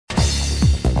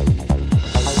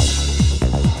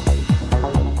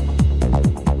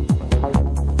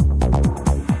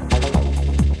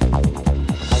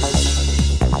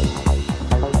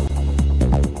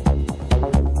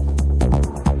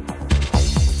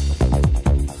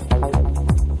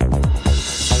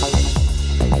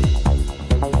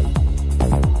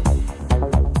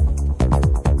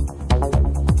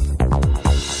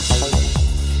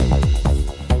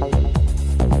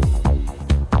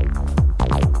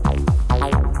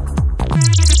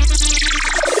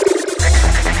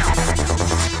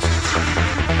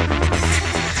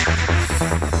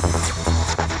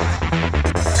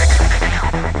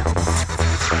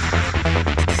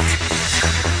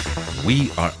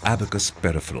Abacus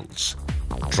Peripherals.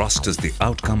 Trust is the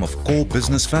outcome of core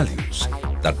business values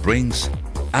that brings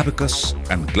Abacus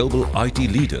and global IT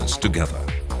leaders together.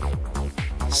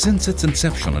 Since its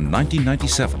inception in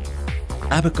 1997,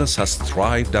 Abacus has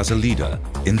thrived as a leader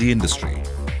in the industry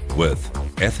with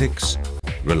ethics,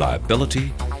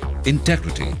 reliability,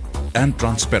 integrity and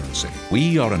transparency.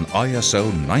 We are an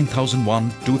ISO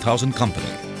 9001-2000 company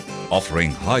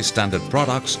offering high standard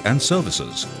products and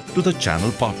services to the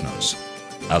channel partners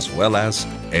as well as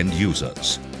end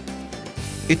users.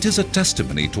 It is a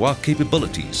testimony to our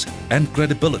capabilities and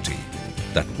credibility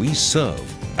that we serve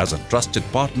as a trusted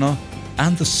partner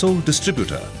and the sole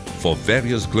distributor for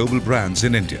various global brands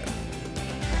in India.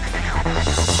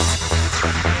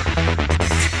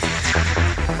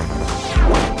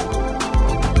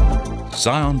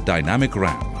 Xeon Dynamic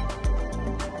RAM.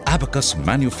 Abacus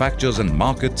manufactures and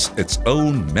markets its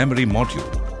own memory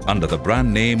module under the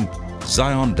brand name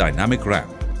Xeon Dynamic RAM.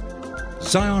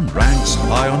 Xeon ranks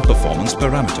high on performance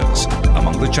parameters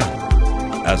among the channel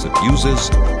as it uses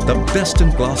the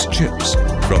best-in-class chips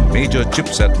from major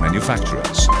chipset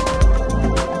manufacturers.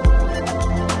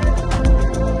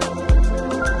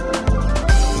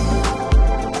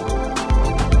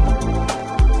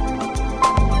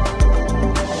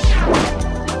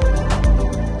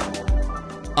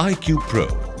 IQ Pro.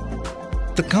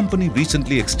 The company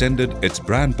recently extended its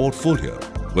brand portfolio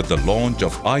with the launch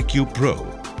of IQ Pro,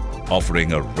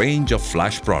 offering a range of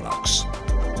flash products.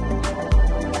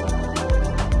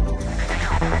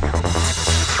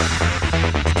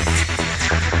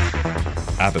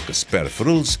 Abacus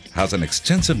Peripherals has an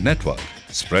extensive network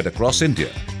spread across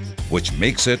India, which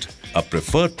makes it a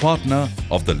preferred partner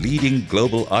of the leading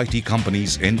global IT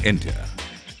companies in India.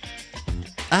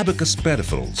 Abacus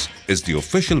Peripherals is the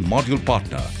official module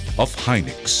partner of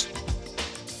Hynix,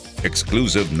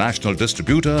 exclusive national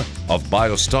distributor of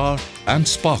BioStar and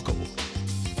Sparkle,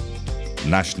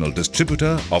 national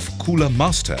distributor of Cooler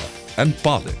Master and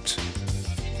Parlet,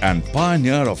 and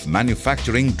pioneer of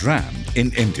manufacturing DRAM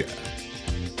in India.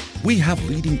 We have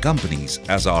leading companies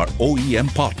as our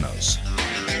OEM partners.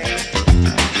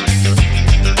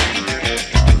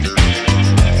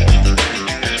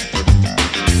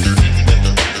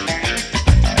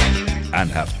 And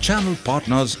have channel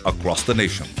partners across the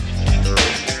nation.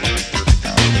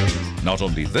 Not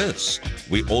only this,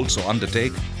 we also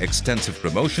undertake extensive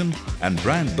promotion and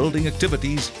brand building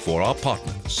activities for our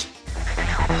partners.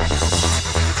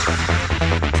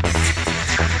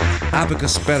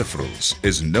 Abacus Peripherals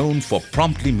is known for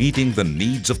promptly meeting the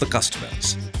needs of the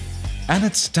customers, and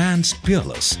it stands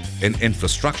peerless in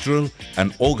infrastructural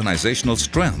and organizational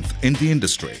strength in the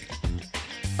industry.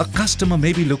 A customer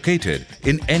may be located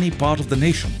in any part of the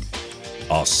nation.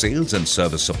 Our sales and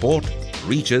service support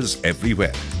reaches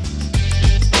everywhere.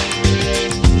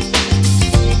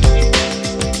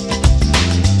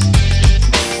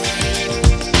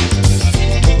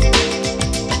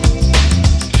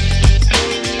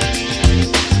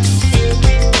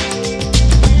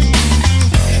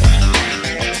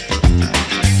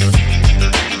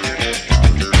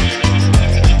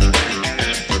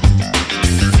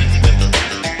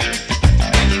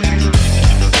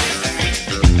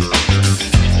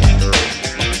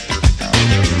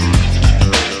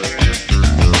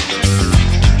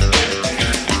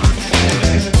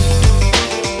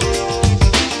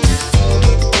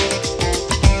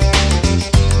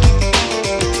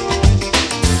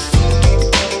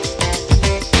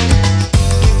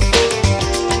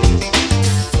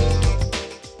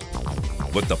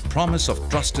 With the promise of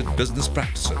trusted business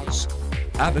practices,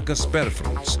 Abacus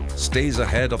Peripherals stays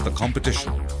ahead of the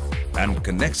competition and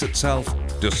connects itself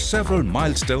to several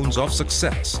milestones of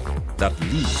success that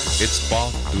lead its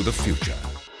path to the future.